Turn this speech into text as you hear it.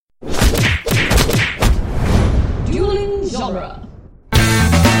genre.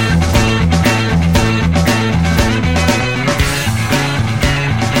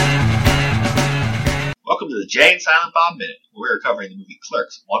 Welcome to the Jay and Silent Bob Minute, where we're covering the movie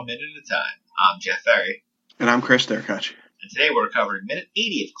Clerks 1 minute at a time. I'm Jeff Ferry. And I'm Chris Derkach. And today we're covering minute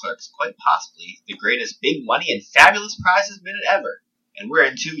 80 of Clerks, quite possibly the greatest big money and fabulous prizes minute ever. And we're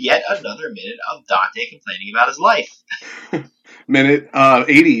into yet another minute of Dante complaining about his life. Minute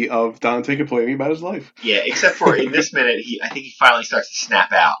 80 of Dante complaining about his life. Yeah, except for in this minute, I think he finally starts to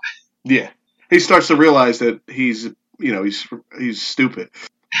snap out. Yeah. He starts to realize that he's stupid.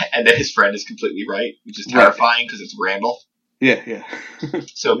 And that his friend is completely right, which is terrifying because it's Randall. Yeah.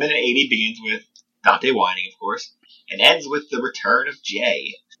 So minute 80 begins with Dante whining, of course, and ends with the return of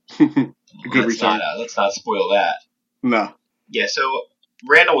Jay. Good return. Let's not spoil that. No. Yeah, so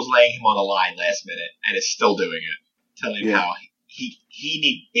Randall was laying him on the line last minute and is still doing it, telling him how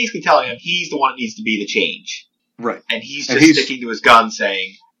basically telling him he's the one that needs to be the change. Right. And he's sticking to his gun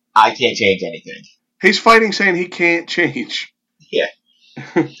saying, I can't change anything. He's fighting saying he can't change. Yeah.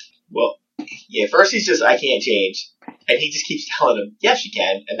 Well, yeah, first he's just, I can't change. And he just keeps telling him, yes, you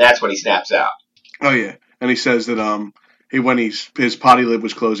can. And that's when he snaps out. Oh, yeah. And he says that when his potty lid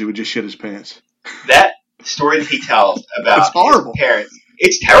was closed, he would just shit his pants. That story that he tells about horrible. His parents,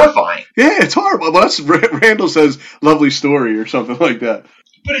 it's terrifying. Yeah, it's horrible. Well, that's Randall says lovely story or something like that.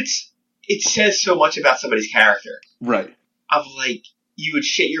 But it says so much about somebody's character. Right. Of, like, you would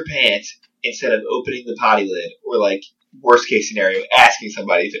shit your pants instead of opening the potty lid, or, like, worst case scenario, asking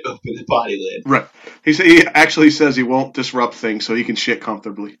somebody to open the potty lid. Right. He actually says he won't disrupt things so he can shit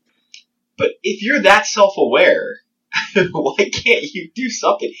comfortably. But if you're that self-aware, why can't you do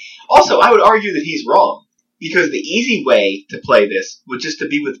something? Also, I would argue that he's wrong, because the easy way to play this would just to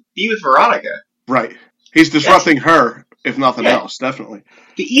be with Veronica. Right. He's disrupting her, if nothing else, definitely.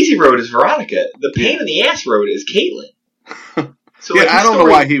 The easy road is Veronica. The pain in the ass road is Caitlin. So I don't know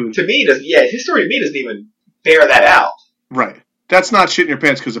why he would. To me, his story to me doesn't even bear that out. Right. That's not shitting your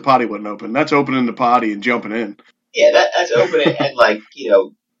pants because the potty wasn't open. That's opening the potty and jumping in. Yeah, that's opening and like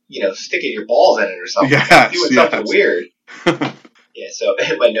sticking your balls in it or something. Yes, doing something weird. Yeah. So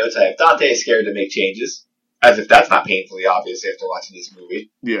in my notes, I have Dante is scared to make changes, as if that's not painfully obvious after watching this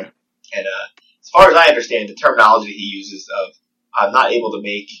movie. Yeah. And as far as I understand, the terminology he uses of I'm not able to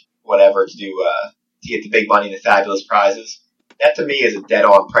make whatever to do to get the big money and the fabulous prizes. That to me is a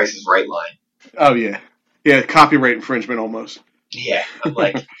dead-on Price is Right line. Oh, yeah. Yeah, copyright infringement almost. Yeah,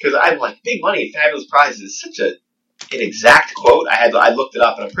 because I'm like, big money and fabulous prizes is such an exact quote. I looked it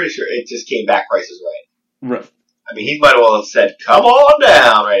up, and I'm pretty sure it just came back Price is Right. Right. I mean, he might as well have said, come on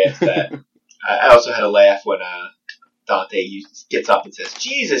down right after that. I also had a laugh when Dante gets up and says,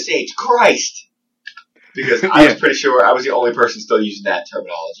 Jesus H. Christ! Because I was pretty sure I was the only person still using that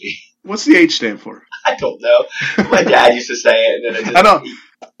terminology. What's the H stand for? I don't know. My dad used to say it. And then I know.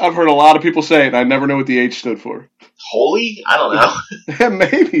 I've heard a lot of people say it, and I never know what the H stood for. Holy? I don't know. Yeah,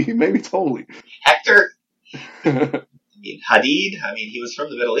 maybe it's holy. Hector? I mean, Hadid? I mean, he was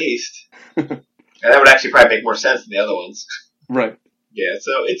from the Middle East. And that would actually probably make more sense than the other ones. Right. Yeah,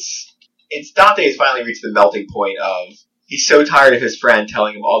 so it's Dante's finally reached the melting point of he's so tired of his friend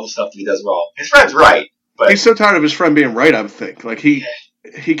telling him all the stuff that he does wrong. His friend's right, but he's so tired of his friend being right, I would think. Like he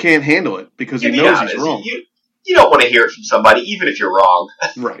can't handle it because he knows he's wrong. You don't want to hear it from somebody, even if you're wrong.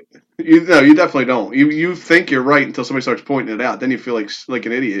 Right. You definitely don't. You think you're right until somebody starts pointing it out. Then you feel like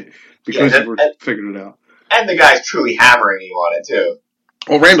an idiot because you figured it out. And the guy's truly hammering you on it, too.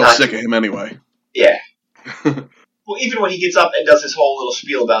 Well, Randall's sick of him anyway. Yeah. Well, even when he gets up and does his whole little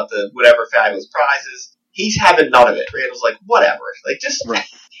spiel about the whatever fabulous prizes, he's having none of it. Randall's like, whatever. Like,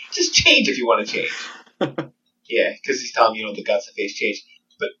 just change if you want to change. Yeah, because he's telling him, the guts to face change.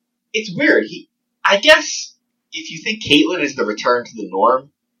 But it's weird. I guess if you think Caitlin is the return to the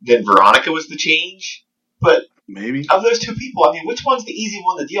norm, then Veronica was the change. But maybe of those two people, I mean, which one's the easy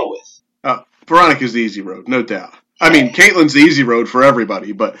one to deal with? Veronica's the easy road, no doubt. I mean, Caitlin's the easy road for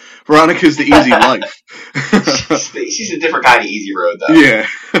everybody, but Veronica's the easy life. She's a different kind of easy road, though. Yeah.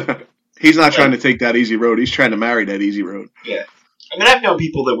 He's not trying to take that easy road. He's trying to marry that easy road. Yeah. I mean, I've known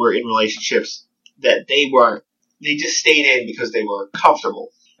people that were in relationships that they just stayed in because they were comfortable.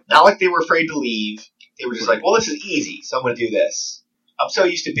 Not like they were afraid to leave. They were just like, well, this is easy, so I'm going to do this. I'm so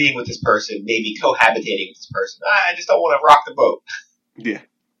used to being with this person, maybe cohabitating with this person. I just don't want to rock the boat. Yeah.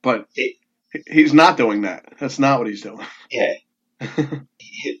 But he's not doing that. That's not what he's doing. Yeah.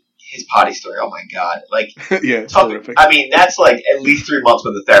 His potty story, oh my God. Like, yeah, it's horrific. I mean, that's like at least 3 months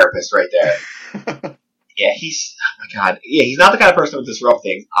with a therapist right there. Yeah, oh my God. Yeah, he's not the kind of person who would disrupt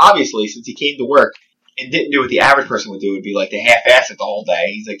things. Obviously, since he came to work and didn't do what the average person would do, would be like to half-ass it the whole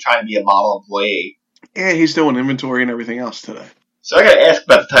day. He's like trying to be a model employee. Yeah, he's doing inventory and everything else today. So I got to ask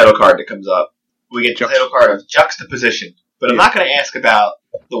about the title card that comes up. We get the title card of Juxtaposition, but I'm not going to ask about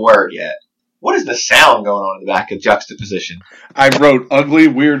the word yet. What is the sound going on in the back of Juxtaposition? I wrote ugly,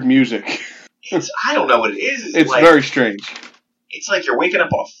 weird music. I don't know what it is. It's like, very strange. It's like you're waking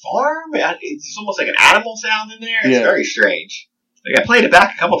up on a farm. It's almost like an animal sound in there. It's very strange. Like I played it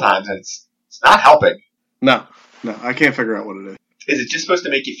back a couple times, and it's not helping. No, I can't figure out what it is. Is it just supposed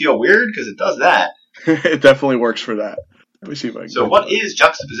to make you feel weird? Because it does that. It definitely works for that. Let me see if I can. So what is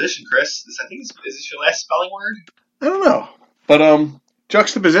juxtaposition, Chris? I think is this your last spelling word? I don't know, but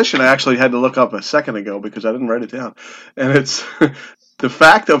juxtaposition I actually had to look up a second ago because I didn't write it down, and it's the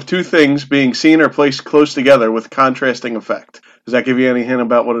fact of two things being seen or placed close together with contrasting effect. Does that give you any hint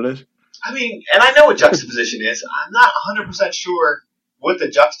about what it is? I mean, and I know what juxtaposition is. I'm not 100% sure what the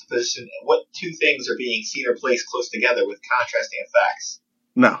juxtaposition, what two things are being seen or placed close together with contrasting effects.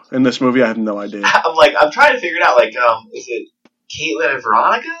 No, in this movie I have no idea. I'm trying to figure it out. Like, is it Caitlin and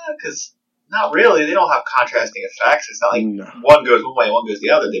Veronica? Because not really. They don't have contrasting effects. It's not like one goes one way and one goes the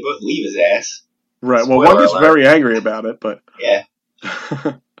other. They both leave his ass. Right. Well, one gets very angry about it, but yeah.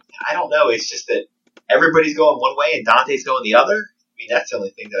 I don't know. It's just that everybody's going one way and Dante's going the other. I mean, that's the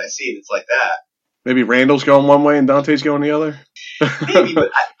only thing that I see that's like that. Maybe Randall's going one way and Dante's going the other? Maybe,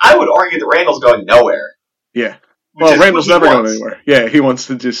 but I would argue that Randall's going nowhere. Yeah. Well, Randall's never going anywhere. Yeah, he wants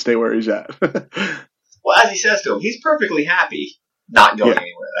to just stay where he's at. Well, as he says to him, he's perfectly happy not going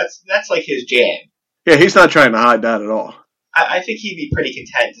anywhere. That's like his jam. Yeah, he's not trying to hide that at all. I think he'd be pretty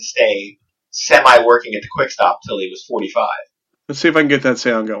content to stay semi-working at the Quick Stop till he was 45. Let's see if I can get that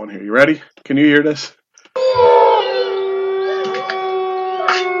sound going here. You ready? Can you hear this?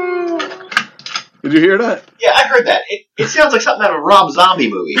 Did you hear that? Yeah, I heard that. It sounds like something out of a Rob Zombie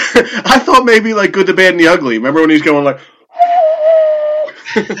movie. I thought maybe like Good, the Bad, and the Ugly. Remember when he's going like...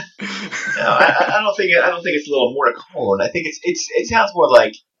 No, I don't think it's a little Morricone. I think it sounds more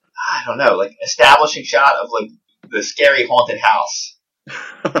like, I don't know, like establishing shot of like the scary haunted house.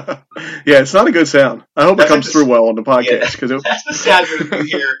 Yeah, it's not a good sound. I hope it comes through well on the podcast. Yeah, that's the sound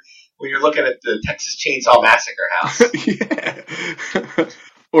you hear when you're looking at the Texas Chainsaw Massacre house. Yeah.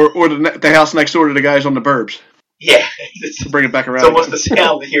 Or the house next door to the guys on the Burbs. Yeah. To bring it back around. It's almost the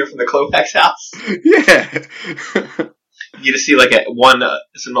sound to hear from the Klopex house. Yeah. You just see like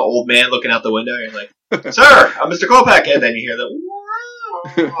some old man looking out the window and you're like, "Sir, I'm Mr. Klopek," and then you hear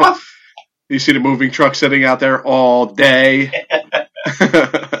the You see the moving truck sitting out there all day.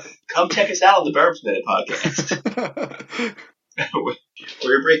 Come check us out on the Burbs Minute podcast. Where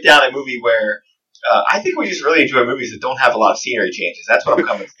we break down a movie where I think we just really enjoy movies that don't have a lot of scenery changes. That's what I'm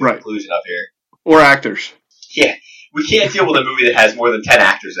coming to the conclusion of here. Or actors. Yeah. We can't deal with a movie that has more than 10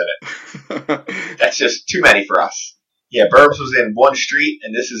 actors in it. That's just too many for us. Yeah, Burbs was in one street,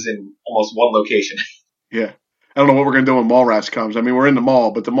 and this is in almost one location. Yeah. I don't know what we're going to do when Mallrats comes. I mean, we're in the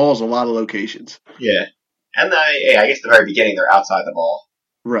mall, but the mall's a lot of locations. Yeah. And I guess at the very beginning, they're outside the mall.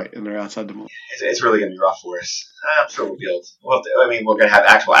 Right, and they're outside the mall. It's really going to be rough for us. I'm sure we'll be able to. We're going to have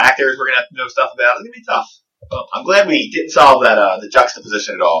actual actors we're going to have to know stuff about. It's going to be tough. Well, I'm glad we didn't solve that the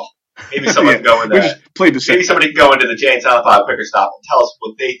juxtaposition at all. Maybe someone can go into maybe somebody can go into the Jay and Silent Bob Quicker Stop and tell us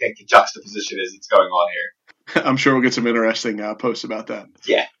what they think the juxtaposition is that's going on here. I'm sure we'll get some interesting posts about that.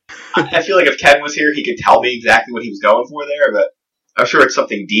 Yeah. I feel like if Ken was here, he could tell me exactly what he was going for there, but I'm sure it's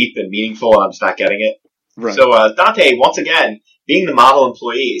something deep and meaningful, and I'm just not getting it. Right. So Dante, once again, being the model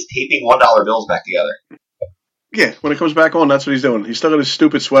employee, is taping $1 bills back together. Yeah, when it comes back on, that's what he's doing. He's still got his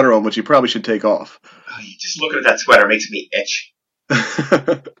stupid sweater on, which he probably should take off. Just looking at that sweater makes me itch.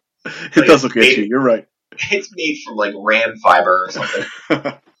 It does look itchy. You're right. It's made from like ram fiber or something.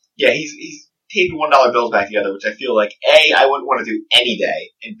 Yeah, he's taping $1 bills back together, which I feel like A, I wouldn't want to do any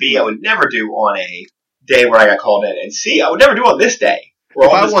day, and B, I would never do on a day where I got called in, and C, I would never do on this day where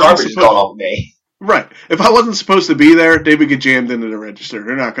all this garbage is going on with me. Right. If I wasn't supposed to be there, they would get jammed into the register.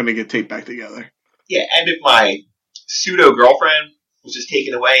 They're not going to get taped back together. Yeah, and if my pseudo girlfriend was just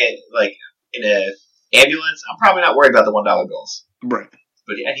taken away in an ambulance, I'm probably not worried about the $1 bills. Right.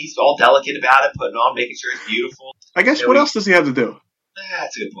 And he's all delicate about it, putting on, making sure it's beautiful. I guess what else does he have to do?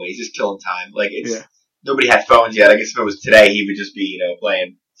 That's a good point. He's just killing time. Nobody had phones yet. I guess if it was today, he would just be,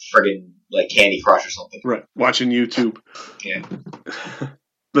 playing friggin' like Candy Crush or something. Right. Watching YouTube. Yeah.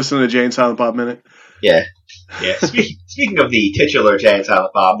 Listening to Jay and Silent Bob Minute. Yeah. Yeah. Speaking of the titular Jay and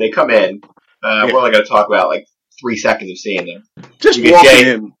Silent Bob, they come in. We're only going to talk about 3 seconds of seeing them. Just walking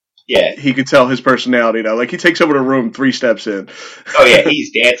in. Yeah. He could tell his personality now. He takes over the room 3 steps in. Oh, yeah.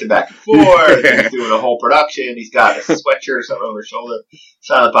 He's dancing back and forth. He's doing a whole production. He's got a sweatshirt or something over his shoulder.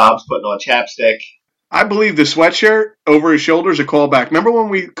 Silent Bob's putting on chapstick. I believe the sweatshirt over his shoulder is a callback. Remember when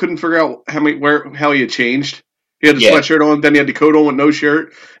we couldn't figure out how he had changed? He had the sweatshirt on, then he had the coat on with no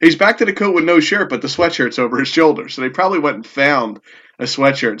shirt. He's back to the coat with no shirt, but the sweatshirt's over his shoulder. So they probably went and found a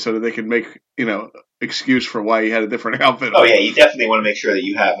sweatshirt so that they could make, excuse for why he had a different outfit on. Oh, yeah, you definitely want to make sure that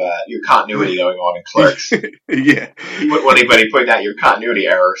you have your continuity going on in Clerks. Yeah. You wouldn't want anybody pointing out your continuity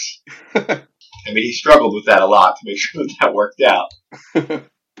errors. I mean, he struggled with that a lot to make sure that worked out.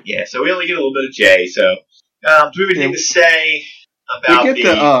 Yeah, so we only get a little bit of Jay. So, do we have anything to say about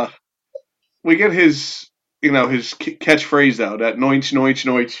we get his, his catchphrase though, that noinch, noinch,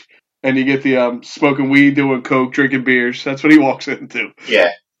 noinch, and you get the smoking weed, doing coke, drinking beers. That's what he walks into.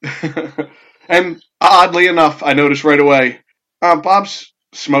 Yeah. And oddly enough, I noticed right away, Bob's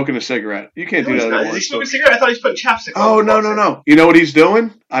smoking a cigarette. You can't do that anymore. Is he smoking a cigarette? I thought he was putting chapstick on. Oh, no. You know what he's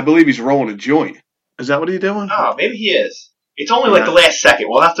doing? I believe he's rolling a joint. Is that what he's doing? Oh, maybe he is. It's only like the last second.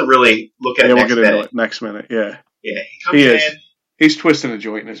 We'll have to really look at it next minute. Into it next minute, yeah. Yeah, he comes in. He's twisting a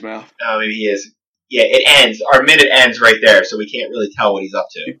joint in his mouth. Oh, maybe he is. Yeah, it ends. Our minute ends right there, so we can't really tell what he's up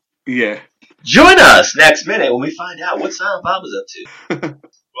to. Yeah. Join us next minute when we find out what Silent Bob is up to.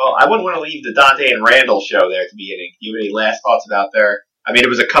 Well, I wouldn't want to leave the Dante and Randall show there at the beginning. Do you have any last thoughts about there? I mean, it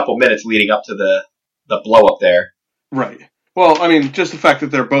was a couple minutes leading up to the blow-up there. Right. Well, I mean, just the fact that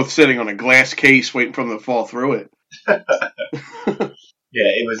they're both sitting on a glass case waiting for them to fall through it. Yeah,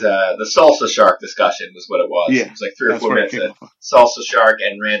 it was the Salsa Shark discussion was what it was. Yeah, it was like 3 or 4 minutes of Salsa Shark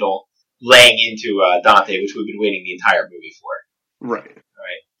and Randall laying into Dante, which we've been waiting the entire movie for. Right. All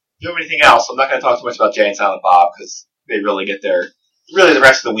right. Do you have anything else? I'm not going to talk too much about Jay and Silent Bob because they really get really the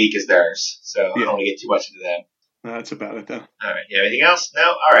rest of the week is theirs. So I don't want to get too much into them. No, that's about it, though. All right. You have anything else? No?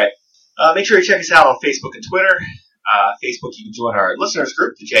 All right. Make sure you check us out on Facebook and Twitter. Facebook, you can join our listeners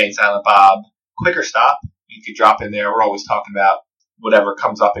group, the Jay and Silent Bob Quicker Stop. You could drop in there. We're always talking about whatever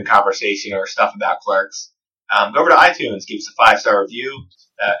comes up in conversation or stuff about Clerks. Go over to iTunes, give us a 5-star review,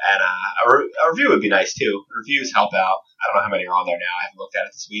 and a review would be nice too. Reviews help out. I don't know how many are on there now. I haven't looked at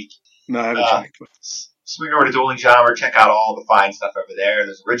it this week. No, I haven't checked. Swing over to Dueling Genre, check out all the fine stuff over there.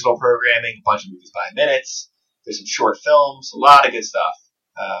 There's original programming, a bunch of movies by minutes. There's some short films, a lot of good stuff.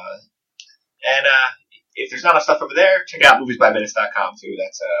 And if there's not enough stuff over there, check out moviesbyminutes.com too.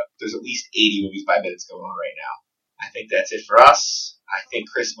 There's at least 80 movies by minutes going on right now. I think that's it for us. I think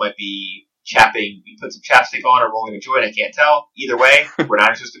Chris might be chapping. He put some chapstick on or rolling a joint. I can't tell. Either way, we're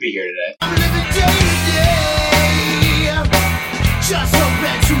not supposed to be here today.